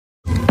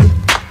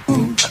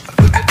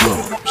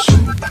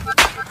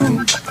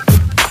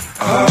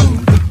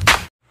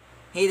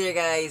Hey there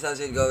guys,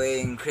 how's it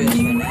going?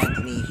 Christian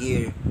Anthony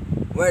here.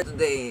 Where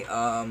today?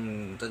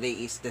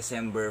 Today is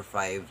December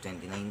 5,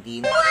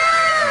 2019.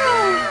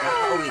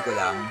 Kakauwi ko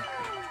lang.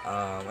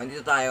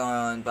 Andito tayo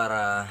ngayon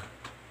para...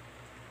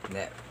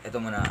 Hindi, ito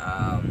muna.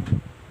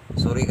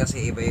 Sorry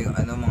kasi iba yung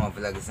mga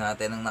vlogs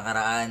natin ng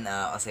nakaraan.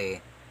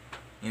 Kasi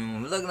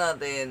yung vlog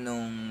natin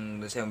nung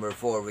December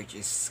 4, which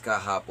is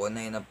kahapon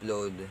na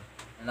in-upload.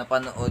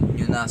 Napanood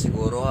nyo na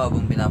siguro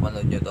habang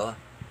pinapanood nyo to.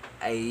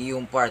 Ay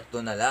yung part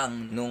 2 na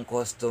lang nung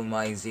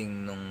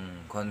customizing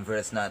nung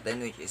Converse natin,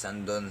 which is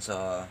andon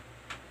sa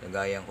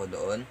lagayan ko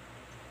doon.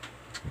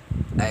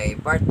 Ay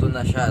part 2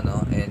 na siya,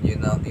 no? And yun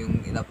na,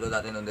 yung in-upload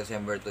natin nung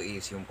December 2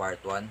 is yung part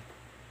 1.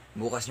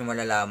 Bukas nyo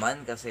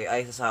malalaman kasi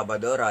ay sa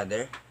Sabado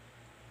rather.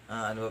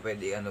 Ano ba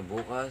pwede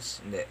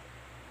bukas? Hindi.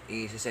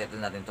 I-settle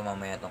natin ito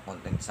mamaya itong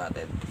content sa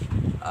atin.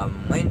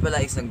 Ngayon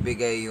pala is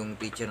nagbigay yung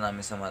teacher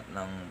namin sa math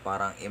ng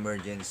parang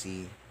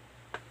emergency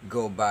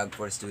go bag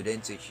for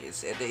students, which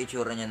is ito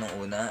itsura niya nung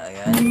una.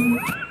 Ayan,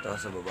 ito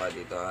sa baba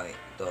dito.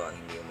 Ito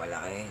hindi yung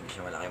malaki, hindi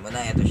siya malaki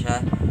muna. Ito siya,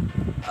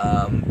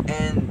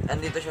 and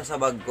andito siya sa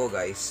bag ko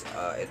guys.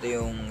 Ito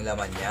yung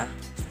laman niya.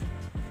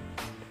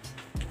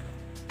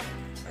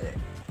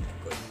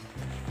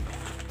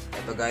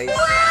 Ito guys.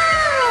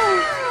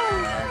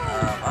 Ayan,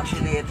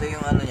 actually ito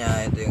yung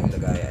niya, ito yung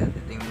lagayan.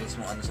 Ito yung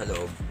mismo sa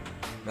loob.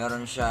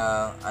 Meron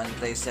siyang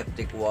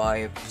antiseptic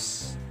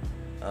wipes,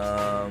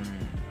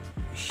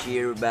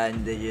 sheer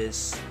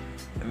bandages,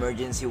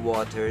 emergency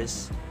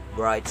waters,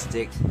 bright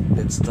stick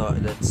that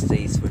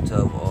stays for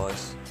 12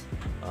 hours,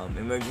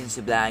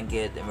 emergency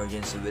blanket,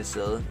 emergency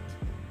whistle,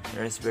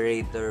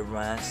 respirator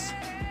mask,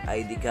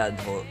 ID card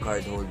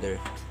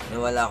holder,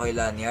 nawala ko yung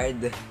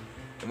lanyard,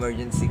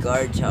 emergency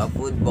card, tsaka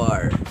food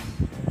bar.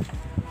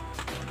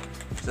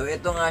 So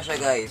ito nga siya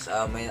guys,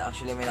 may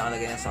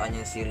nakalagay na sa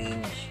kanya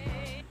syringe,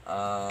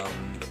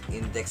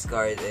 index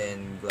card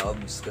and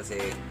gloves kasi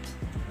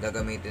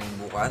gagamitin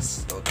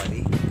bukas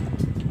totally.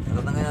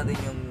 Tatanggalin natin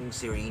yung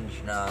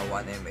syringe na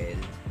 1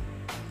 ml,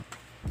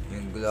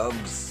 yung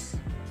gloves,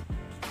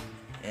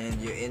 and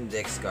yung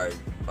index card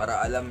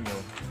para alam nyo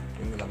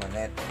yung laman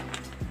neto.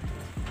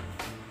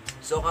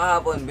 So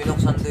kahapon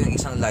binuksan ko yung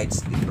isang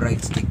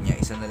bright stick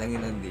niya, isa na lang yun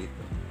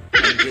nandito.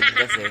 Legit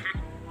kasi.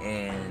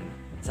 And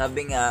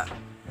sabi nga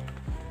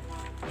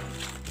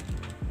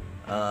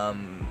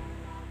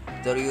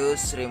to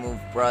use, remove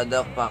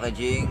product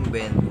packaging,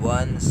 bend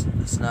once,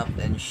 snap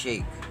and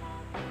shake.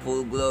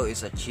 Full glow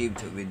is achieved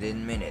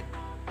within minute.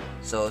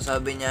 So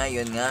sabi niya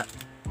yun nga,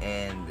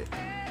 and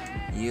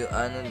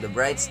the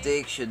bright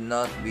stick should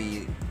not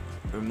be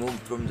removed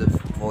from the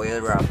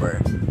foil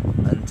wrapper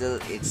until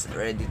it's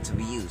ready to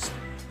be used.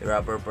 The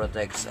wrapper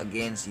protects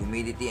against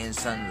humidity and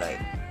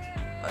sunlight.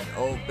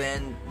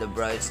 Unopened, the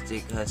bright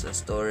stick has a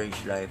storage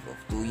life of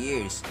 2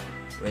 years.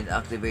 When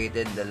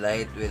activated, the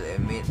light will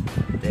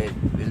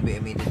be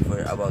emitted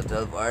for about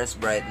 12 hours.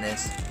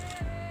 Brightness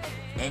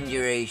and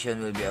duration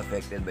will be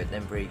affected by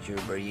temperature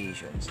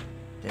variations.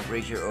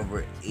 Temperature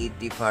over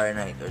 80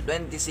 Fahrenheit or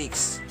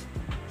 26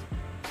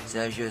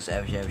 Celsius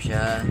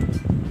siya.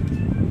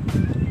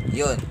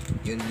 Yun.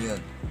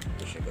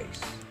 Ito siya guys.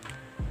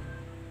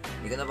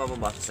 Hindi ko na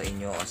papabasa sa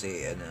inyo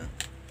kasi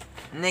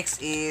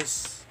Next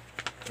is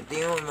ito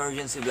yung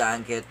emergency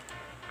blanket.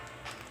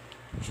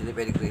 Actually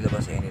pwede ko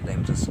ilabas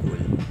anytime sa school.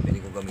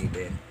 Pwede ko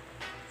gamitin.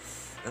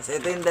 Tapos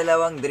ito yung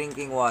dalawang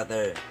drinking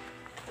water.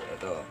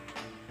 Ito.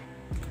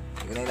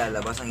 Hindi ko na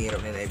ilalabas. Ang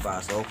hirap nila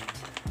ipasok.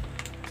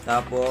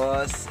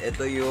 Tapos,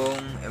 ito yung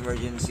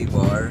emergency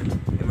bar.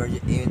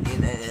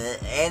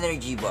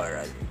 Energy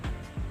bar.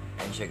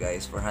 Ayan siya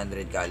guys.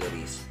 400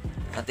 calories.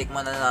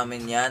 Natikman na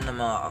namin yan ng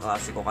mga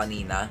kaklase ko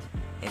kanina.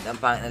 And ang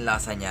pangit ng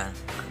lasa niya.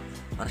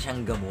 Parang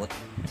siyang gamot.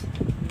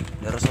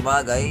 Pero sa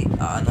bagay,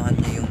 anuhan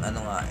niya yung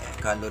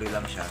calorie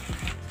lang siya.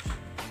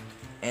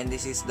 And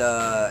this is the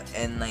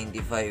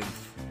N95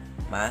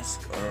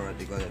 mask or what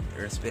do you call it?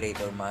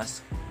 Respirator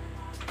mask.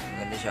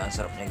 Maganda siya, ang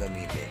sarap niya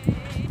gamitin.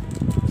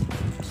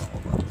 Saan ko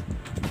ba?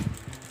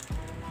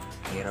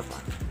 Hirap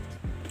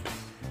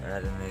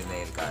Wala na yung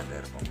nail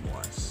cutter pang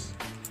bukas.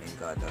 Nail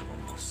cutter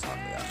pang bukas sa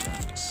kaya.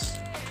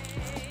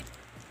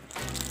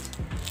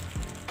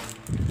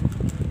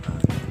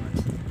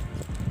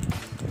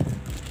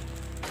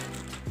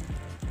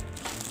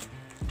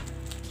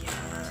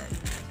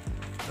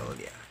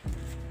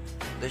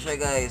 Ito siya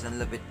guys,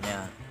 ang lapit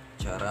niya.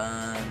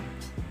 Charan.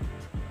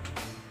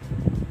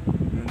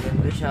 Ang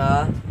ganda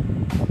siya.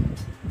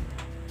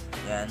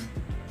 Yan.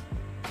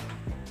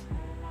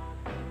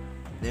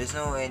 There's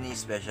no any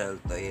special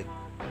to it.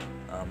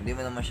 Hindi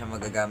mo naman siya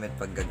magagamit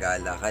pag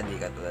gagala ka. Di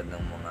katulad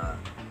ng mga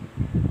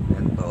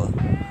ganito.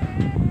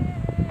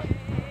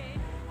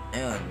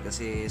 Ayun,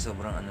 kasi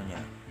sobrang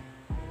niya.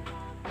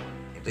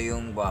 Ito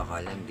yung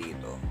bakal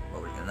nandito.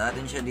 Pabalikan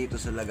natin siya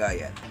dito sa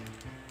lagayan.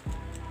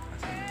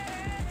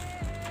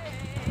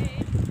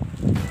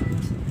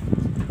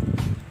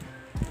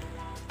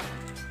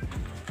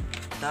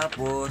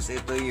 Tapos,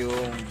 ito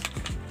yung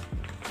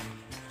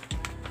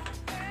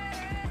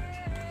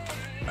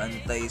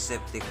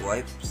antiseptic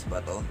wipes ba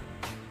to?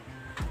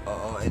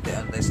 Oo, ito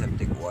yung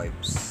antiseptic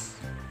wipes.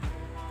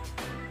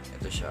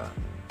 Ito siya.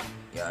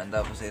 Yan,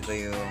 tapos ito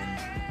yung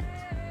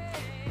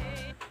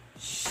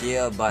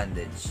Shea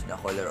bandage na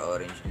color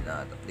orange din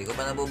na ito. Hindi ko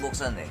pa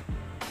nabubuksan eh.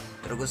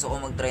 Pero gusto ko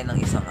mag-try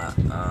ng isa nga.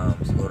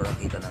 Siguro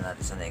nakita na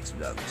natin sa next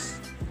vlogs.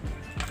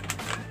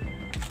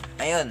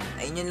 Ayun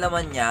yung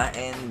laman niya.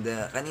 And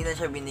kanina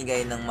siya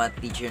binigay ng math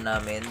teacher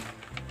namin.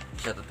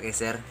 Shoutout kay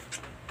sir.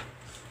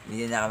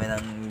 Binigyan niya kami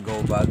ng go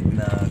bag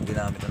na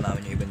ginamit na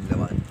namin yung ibang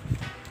laman.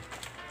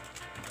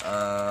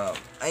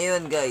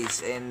 Ayun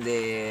guys. And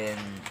then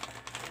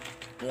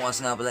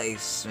bukas nga pala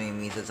is may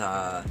misa sa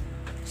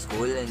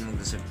school and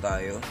mag-serve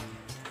tayo.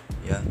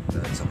 Yeah,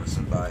 sa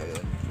person tayo.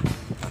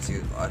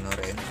 Kasi ano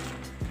rin.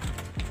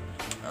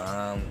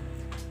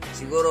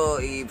 Siguro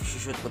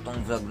i-shoot ko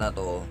tong vlog na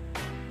to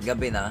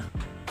gabi na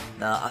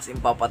as in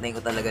papatayin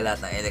ko talaga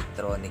lahat ng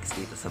electronics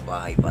dito sa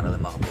bahay para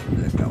lang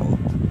makapag-vlog ako.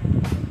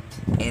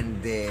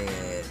 And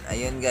then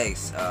ayun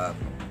guys,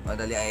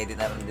 madali ang edit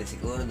na rin din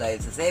siguro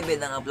dahil sa 7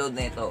 ang upload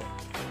na ito.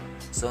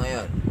 So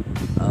ngayon,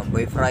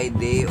 by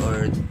Friday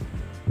or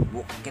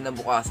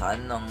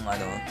kinabukasan ng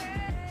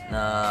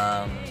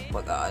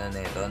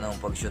ng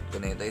pag-shoot ko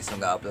nito is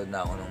mag-upload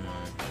na ako ng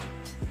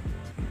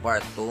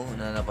part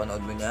 2 na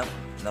napanood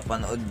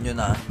nyo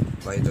na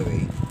by the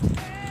way.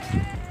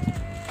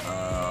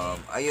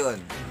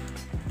 Ayun,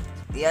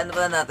 iyan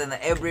pala natin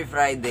na every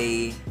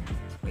Friday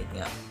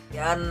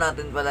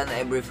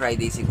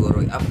siguro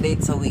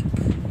update sa week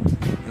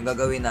yung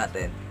gagawin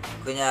natin.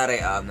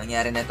 Kunyari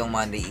nangyari na itong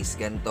Monday is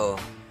ganito,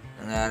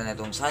 nangyari na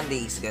itong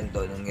Sunday is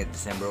ganito, nung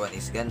December 1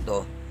 is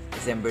ganito,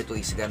 December 2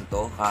 is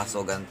ganito,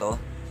 kaso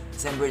ganito.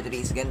 December 3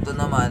 is ganito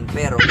naman,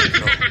 pero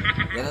ganito.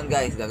 Ganun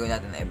guys, gagawin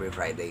natin every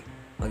Friday.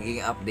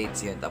 Magiging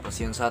updates yun. Tapos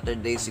yung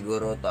Saturday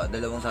siguro,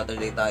 dalawang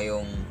Saturday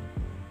tayong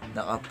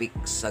nakapick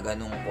sa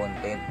ganung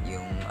content,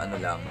 yung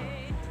lang.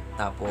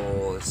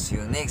 Tapos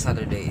yung next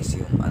Saturday is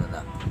yung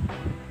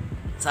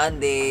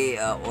Sunday,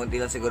 unti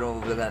lang siguro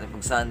mabablog natin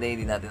pag Sunday,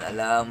 hindi natin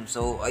alam.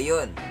 So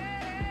ayun,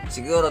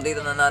 siguro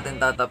dito na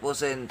natin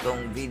tatapusin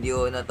tong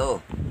video na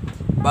to.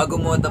 Bago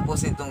mo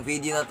tapusin itong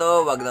video na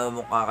to, wag na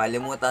mo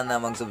kakalimutan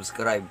na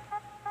mag-subscribe.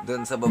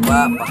 Doon sa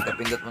baba,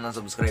 pagkapindot mo ng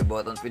subscribe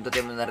button,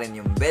 pindutin mo na rin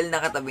yung bell na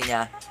katabi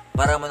niya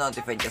para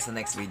ma-notify ka sa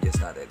next videos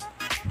natin.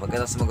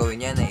 Pagkatapos mo gawin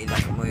yan,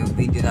 ilike mo yung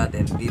video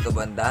natin dito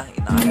banda,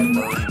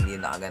 nakaganto,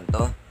 hindi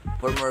nakaganto,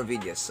 for more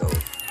videos. So,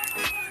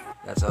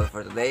 that's all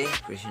for today.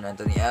 Christian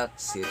Anthony out.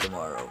 See you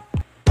tomorrow.